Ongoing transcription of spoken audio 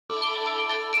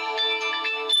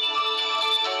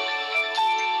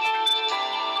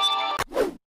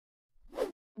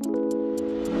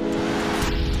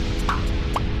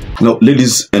Now,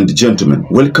 ladies and gentlemen,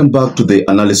 welcome back to the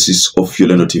analysis of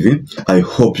YOLENO TV. I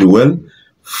hope you're well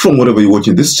from wherever you're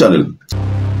watching this channel.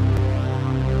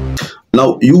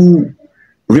 Now, you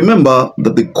remember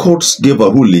that the courts gave a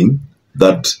ruling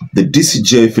that the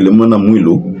DCJ Philomena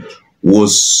Mwilu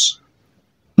was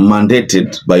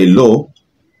mandated by law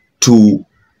to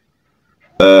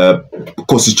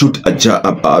constitute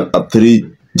a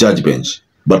three-judge bench.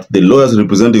 But the lawyers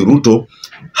representing RUTO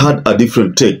had a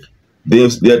different take.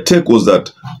 Their take was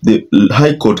that the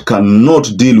High Court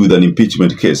cannot deal with an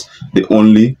impeachment case. The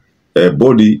only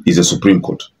body is the Supreme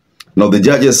Court. Now, the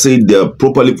judges said they are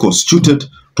properly constituted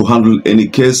to handle any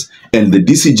case, and the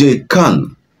DCJ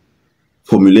can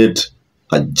formulate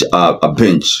a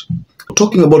bench.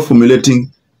 Talking about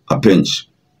formulating a bench,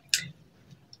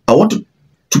 I want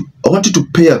you to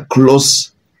pay a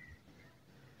close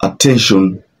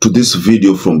attention to this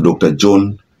video from Dr.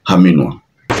 John KHAMINWA.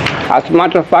 As a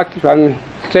matter of fact, if I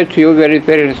can say to you very,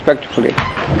 very respectfully,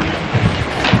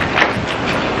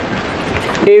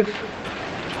 if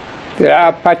there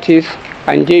are parties,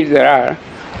 and indeed there are,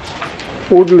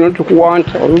 who do not want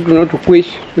or who do not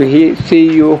wish to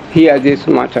see you hear this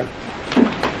matter,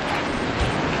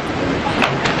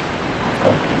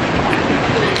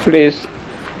 please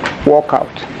walk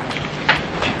out.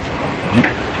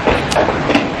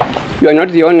 You are not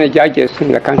the only judges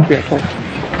in the country at all.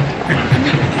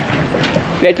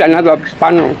 Let another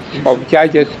panel of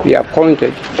judges be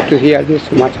appointed to hear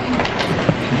this matter.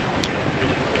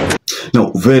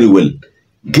 Now, very well.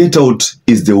 Get out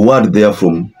is the word there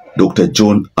from Dr.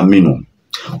 John KHAMINWA.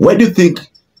 Why do you think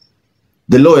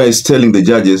the lawyer is telling the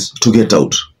judges to get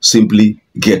out? Simply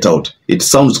get out. It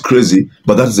sounds crazy,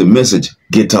 but that's the message.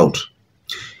 Get out.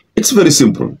 It's very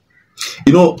simple.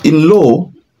 You know, in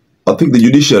law, I think the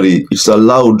judiciary is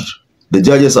allowed, the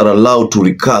judges are allowed to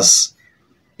recuse.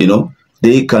 You know,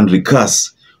 they can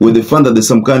recuse when they find that there's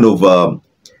some kind of,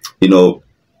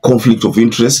 conflict of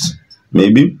interest,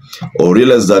 maybe, or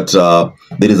realize that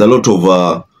there is a lot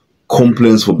of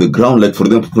complaints from the ground. Like, for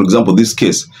example, this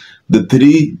case, the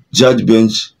three-judge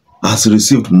bench has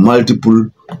received multiple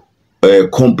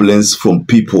complaints from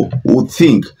people who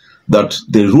think that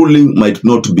the ruling might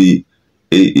not be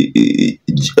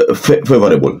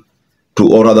favorable to,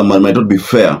 or rather might not be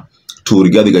fair to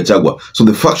Rigathi Gachagua. So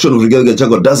the faction of Rigathi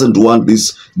Gachagua doesn't want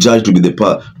this judge to be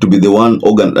the one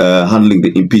handling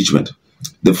the impeachment.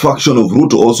 The faction of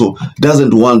RUTO also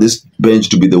doesn't want this bench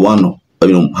to be the one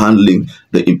handling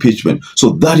the impeachment. So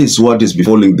that is what is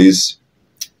befalling this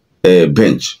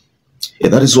bench.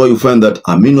 And that is why you find that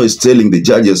KHAMINWA is telling the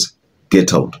judges,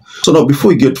 get out. So now, before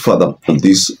we get further on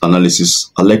this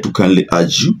analysis, I'd like to kindly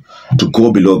urge you to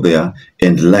go below there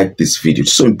and like this video.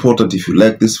 It's so important. If you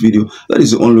like this video, that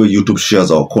is the only way YouTube shares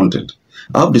our content.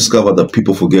 I've discovered that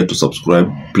people forget to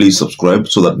subscribe. Please subscribe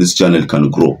so that this channel can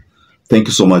grow. Thank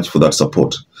you so much for that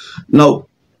support. Now,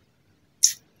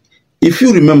 if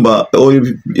you remember, or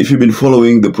if you've been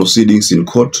following the proceedings in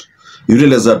court, you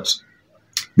realize that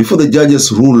before the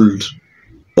judges ruled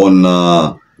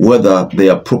on whether they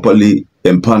are properly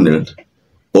empaneled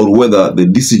or whether the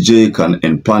DCJ can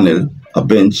empanel a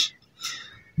bench,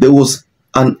 there was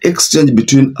an exchange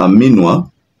between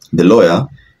KHAMINWA, the lawyer,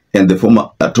 and the former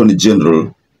Attorney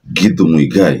General, Githu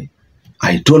Muigai.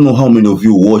 I don't know how many of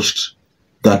you watched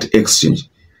that exchange.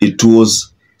 It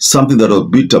was something that was a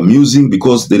bit amusing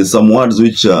because there are some words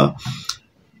which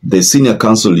the senior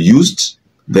counsel used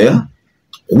there,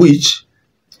 which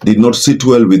did not sit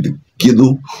well with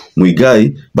Githu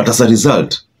Muigai, but as a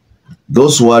result,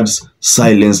 those words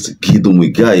silenced Githu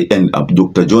Muigai, and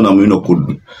Dr. John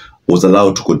KHAMINWA was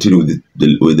allowed to continue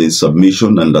with the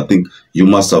submission, and I think you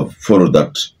must have followed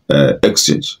that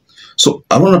exchange. So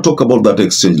I want to talk about that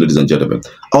exchange, ladies and gentlemen.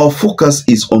 Our focus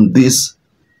is on this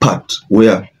part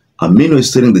where KHAMINWA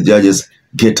is telling the judges,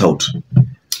 get out.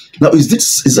 Now, is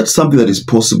that something that is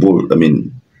possible? I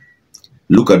mean,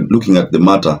 looking at the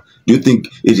matter, do you think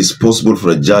it is possible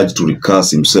for a judge to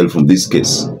recuse himself from this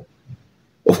case?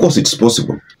 Of course, it's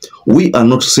possible. We are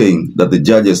not saying that the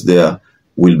judges there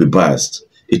will be biased.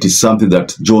 It is something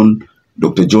that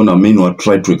Dr. John KHAMINWA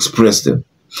tried to express there.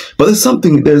 But there's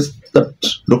something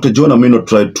that Dr. John KHAMINWA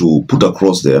tried to put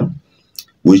across there,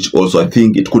 which also I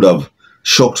think it could have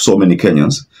shocked so many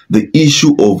Kenyans, the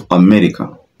issue of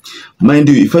America. Mind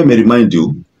you, if I may remind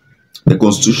you, the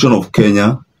Constitution of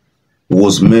Kenya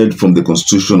was made from the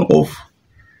Constitution of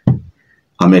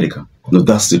America. No,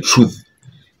 that's the truth.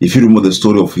 If you remember the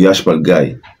story of Yashpal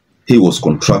Guy, he was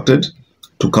contracted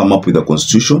to come up with a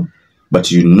constitution,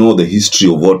 but you know the history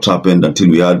of what happened until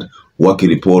we had Waki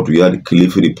report, we had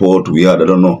Kilifi report, we had, I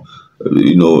don't know,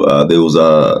 there was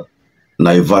a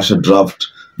Naivasha draft,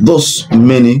 those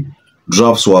many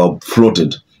drafts were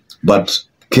floated, but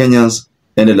Kenyans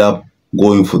ended up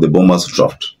going for the bombers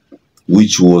draft,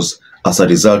 which was as a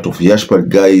result of Yashpal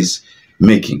Guy's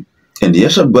making. And the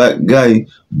Yashpal Guy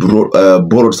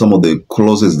borrowed some of the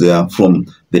clauses there from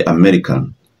the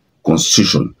American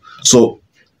Constitution. So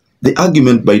the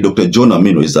argument by Dr. John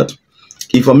Amino is that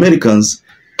if Americans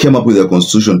came up with their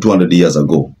constitution 200 years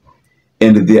ago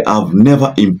and they have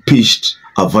never impeached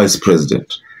a vice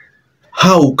president,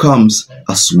 how comes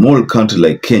a small country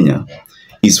like Kenya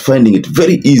is finding it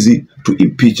very easy to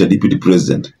impeach a deputy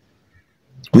president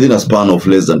within a span of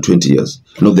less than 20 years?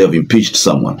 No, they have impeached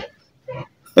someone.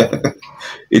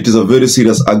 It is a very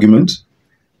serious argument,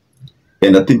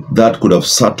 and I think that could have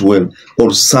sat well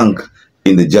or sunk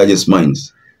in the judges'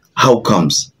 minds. How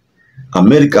comes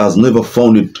America has never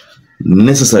found it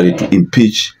necessary to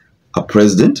impeach a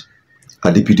president,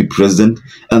 a deputy president,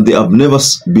 and they have never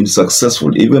been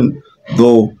successful, even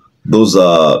though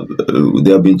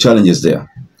there have been challenges there.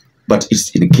 But it's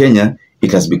in Kenya,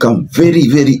 it has become very,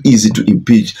 very easy to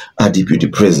impeach a deputy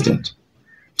president.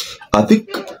 I think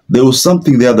there was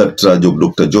something there that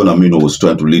Dr. John Amino was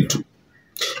trying to lead to.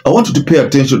 I want you to pay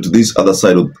attention to this other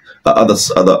side of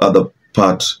other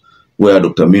part where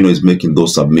Dr. Amino is making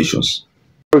those submissions.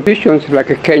 Provisions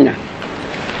like Kenya,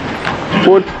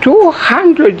 for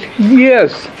 200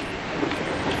 years,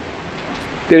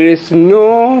 there is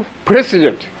no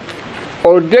president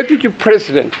or deputy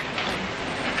president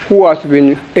who has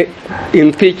been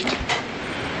impeached,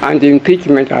 and the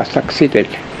impeachment has succeeded.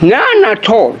 None at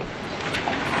all.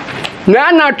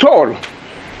 None at all.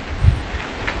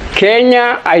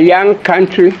 Kenya, a young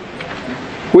country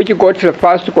which got the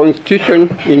first constitution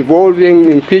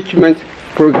involving impeachment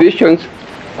provisions,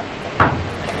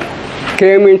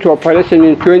 came into operation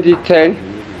in 2010,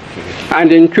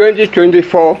 and in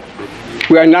 2024,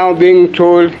 we are now being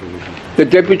told the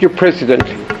deputy president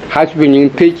has been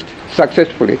impeached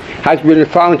successfully, has been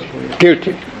found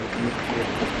guilty.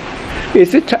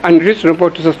 Is it unreasonable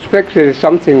to suspect there is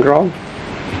something wrong?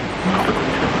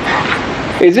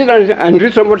 Is it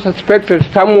unreasonable to suspect that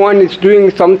someone is doing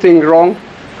something wrong?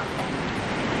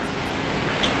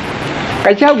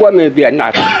 Gachagua may be a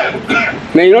nut,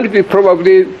 may not be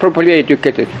probably properly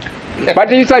educated,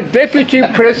 but he's a deputy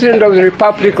president of the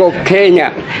Republic of Kenya.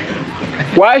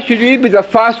 Why should he be the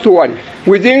first one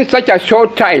within such a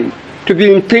short time to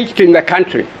be impeached in the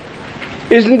country?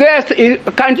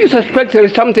 Can't you suspect there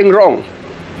is something wrong?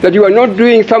 That you are not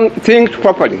doing some things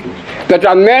properly? That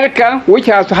America, which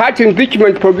has had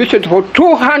impeachment provisions for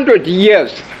 200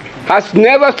 years, has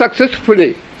never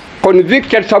successfully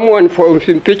convicted someone for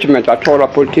impeachment at all, a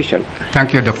politician.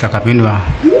 Thank you, Dr.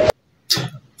 KHAMINWA.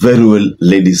 Very well,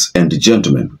 ladies and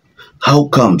gentlemen. How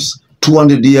comes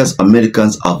 200 years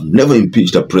Americans have never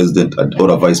impeached a president or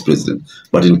a vice president,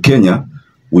 but in Kenya,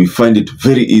 we find it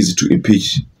very easy to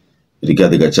impeach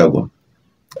Rigathi Gachagua?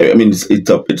 I mean,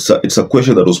 it's a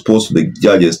question that was posed to the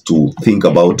judges to think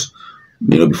about,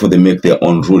 before they make their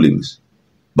own rulings.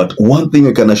 But one thing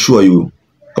I can assure you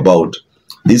about,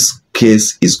 this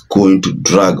case is going to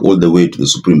drag all the way to the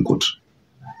Supreme Court.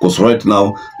 Because right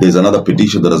now, there's another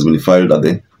petition that has been filed at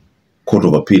the Court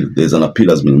of Appeal. There's an appeal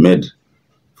has been made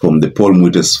from the Paul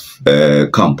Muite's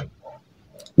camp.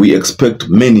 We expect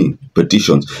many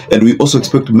petitions, and we also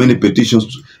expect many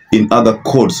petitions in other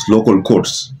courts, local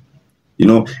courts.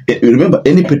 Remember,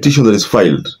 any petition that is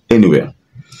filed anywhere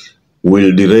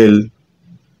will derail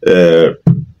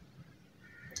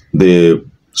the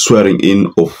swearing in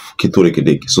of Kithure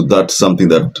Kindiki. So that's something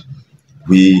that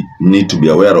we need to be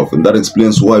aware of, and that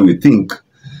explains why we think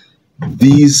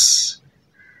this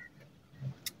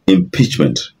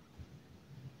impeachment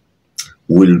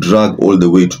will drag all the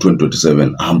way to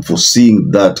 2027. I'm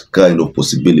foreseeing that kind of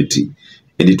possibility,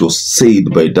 and it was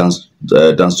said by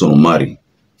Danston Omari,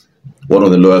 one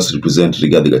of the lawyers representing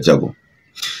Rigathi Gachagua.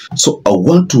 So I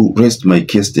want to rest my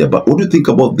case there. But what do you think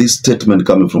about this statement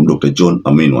coming from Dr. John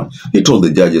Aminwa? He told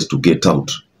the judges to get out.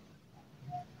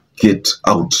 Get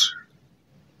out.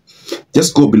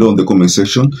 Just go below in the comment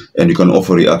section and you can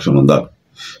offer reaction on that.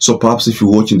 So perhaps if you're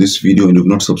watching this video and you've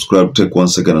not subscribed, take 1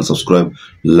 second and subscribe,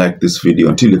 like this video.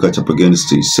 Until you catch up again,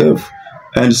 stay safe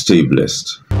and stay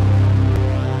blessed.